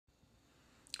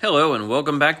Hello and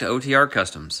welcome back to OTR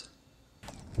Customs.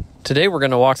 Today we're going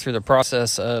to walk through the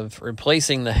process of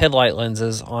replacing the headlight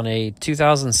lenses on a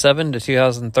 2007 to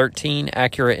 2013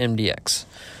 Acura MDX.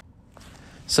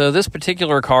 So this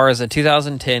particular car is a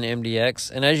 2010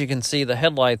 MDX, and as you can see, the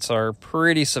headlights are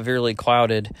pretty severely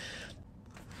clouded.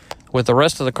 With the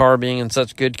rest of the car being in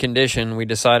such good condition, we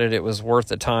decided it was worth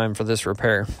the time for this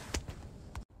repair.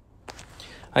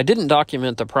 I didn't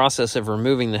document the process of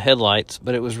removing the headlights,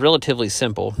 but it was relatively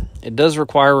simple. It does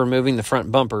require removing the front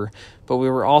bumper, but we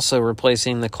were also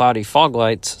replacing the cloudy fog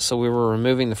lights, so we were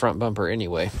removing the front bumper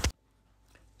anyway.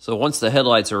 So once the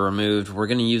headlights are removed, we're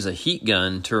going to use a heat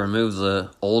gun to remove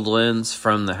the old lens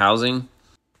from the housing.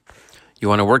 You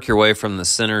want to work your way from the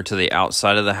center to the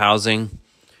outside of the housing,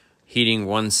 heating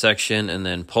one section and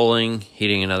then pulling,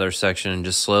 heating another section, and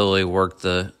just slowly work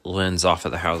the lens off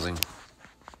of the housing.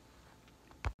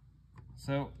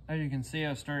 So as you can see,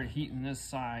 I've started heating this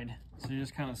side. So you're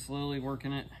just kind of slowly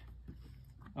working it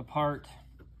apart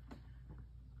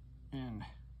and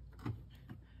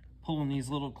pulling these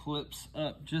little clips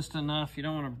up just enough. You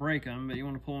don't want to break them, but you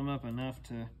want to pull them up enough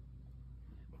to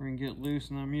where you can get loose.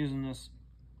 And I'm using this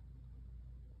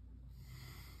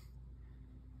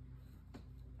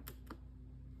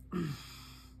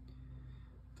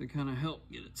to kind of help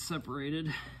get it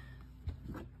separated.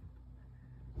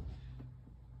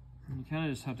 And you kind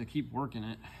of just have to keep working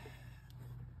it.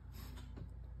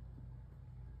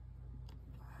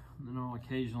 And then I'll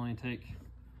occasionally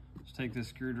take this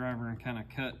screwdriver and kind of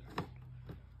cut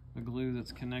the glue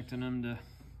that's connecting them to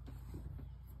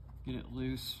get it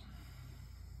loose.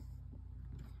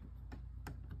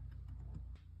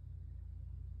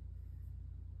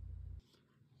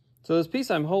 So this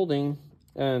piece I'm holding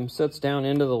sets down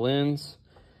into the lens.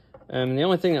 The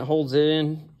only thing that holds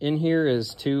it in here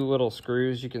is two little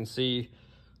screws. You can see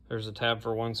there's a tab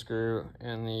for one screw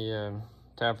and the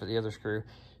tab for the other screw.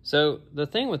 So the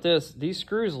thing with this, these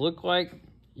screws look like,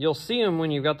 you'll see them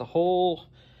when you've got the whole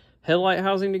headlight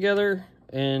housing together,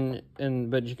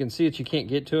 but you can see that you can't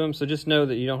get to them. So just know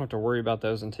that you don't have to worry about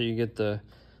those until you get to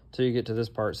this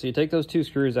part. So you take those two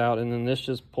screws out, and then this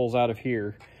just pulls out of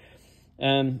here.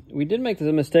 We did make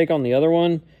the mistake on the other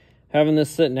one, having this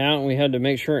sitting out, and we had to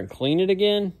make sure and clean it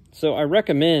again. So I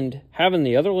recommend having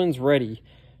the other lens ready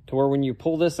to where when you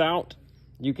pull this out,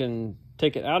 you can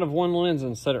take it out of one lens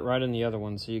and set it right in the other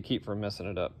one so you keep from messing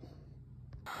it up.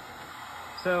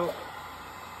 So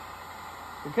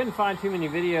we couldn't find too many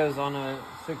videos on a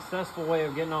successful way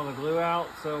of getting all the glue out.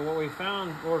 So what we're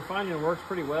finding works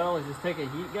pretty well is just take a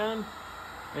heat gun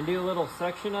and do a little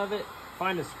section of it.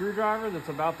 Find a screwdriver that's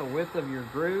about the width of your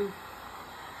groove.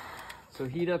 So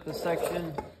heat up the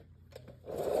section,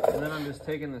 and then I'm just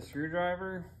taking the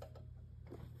screwdriver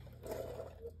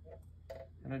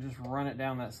and I just run it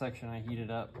down that section. I heat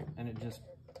it up and it just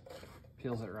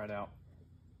peels it right out.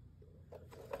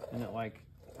 And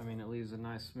it leaves a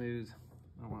nice smooth,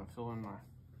 I don't want to fill in my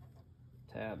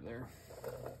tab there.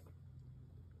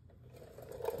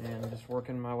 And just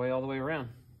working my way all the way around.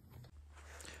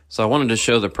 So I wanted to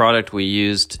show the product we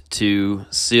used to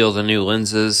seal the new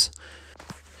lenses.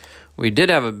 We did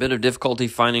have a bit of difficulty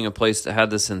finding a place that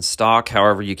had this in stock.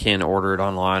 However, you can order it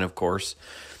online, of course.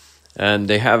 And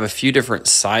they have a few different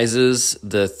sizes.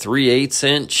 The 3/8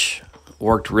 inch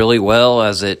worked really well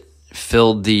as it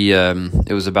filled the,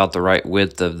 it was about the right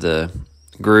width of the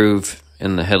groove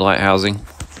in the headlight housing.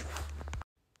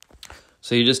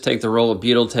 So you just take the roll of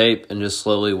butyl tape and just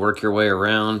slowly work your way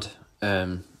around,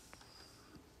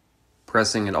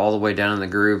 pressing it all the way down in the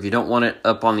groove. You don't want it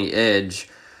up on the edge,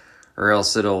 or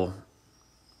else it'll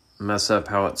mess up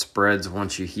how it spreads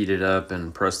once you heat it up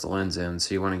and press the lens in.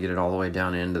 So you want to get it all the way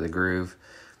down into the groove,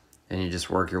 and you just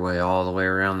work your way all the way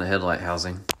around the headlight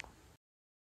housing.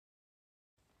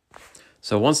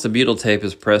 So once the butyl tape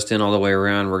is pressed in all the way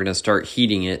around, we're going to start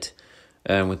heating it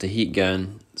with the heat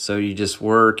gun. So you just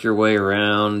work your way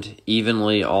around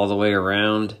evenly all the way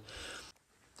around.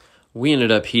 We ended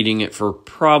up heating it for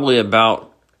probably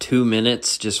about 2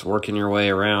 minutes, just working your way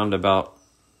around about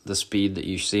the speed that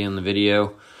you see in the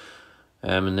video.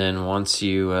 And then once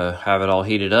you have it all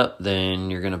heated up,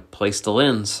 then you're going to place the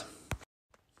lens.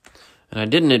 And I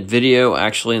didn't video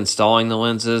actually installing the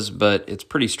lenses, but it's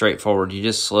pretty straightforward. You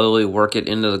just slowly work it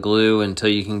into the glue until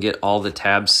you can get all the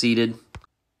tabs seated.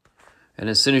 And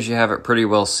as soon as you have it pretty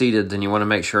well seated, then you want to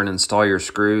make sure and install your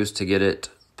screws to get it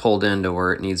pulled into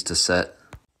where it needs to set.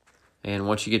 And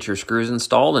once you get your screws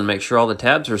installed and make sure all the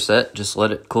tabs are set, just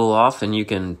let it cool off and you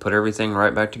can put everything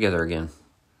right back together again.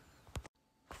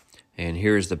 And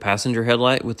here's the passenger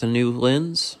headlight with the new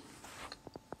lens,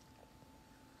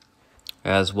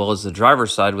 as well as the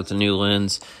driver's side with the new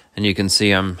lens. And you can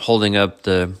see I'm holding up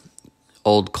the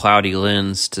old cloudy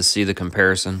lens to see the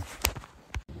comparison.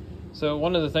 So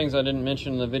one of the things I didn't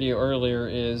mention in the video earlier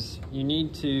is you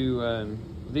need to,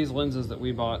 these lenses that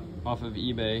we bought off of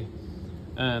eBay,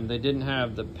 they didn't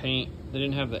have the paint, they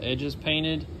didn't have the edges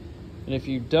painted. And if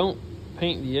you don't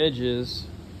paint the edges,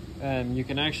 you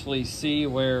can actually see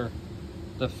where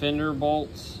the fender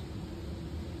bolts,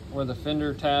 where the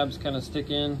fender tabs kind of stick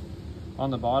in on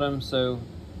the bottom. So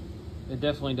it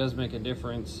definitely does make a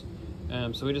difference.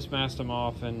 So we just masked them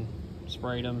off and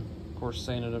sprayed them. Of course,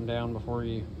 sanded them down before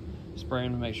you spray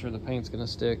them to make sure the paint's going to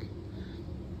stick.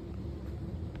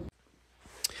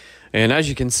 And as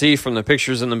you can see from the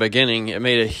pictures in the beginning, it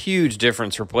made a huge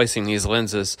difference replacing these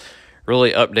lenses.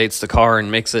 Really updates the car and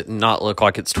makes it not look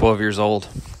like it's 12 years old.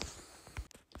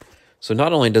 So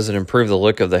not only does it improve the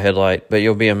look of the headlight, but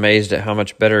you'll be amazed at how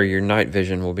much better your night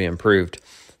vision will be improved.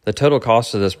 The total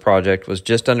cost of this project was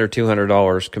just under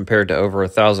 $200 compared to over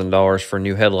 $1,000 for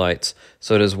new headlights,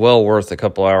 so it is well worth a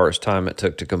couple hours' time it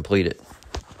took to complete it.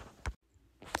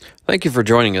 Thank you for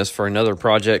joining us for another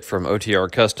project from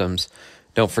OTR Customs.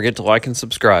 Don't forget to like and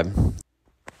subscribe.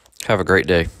 Have a great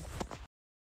day.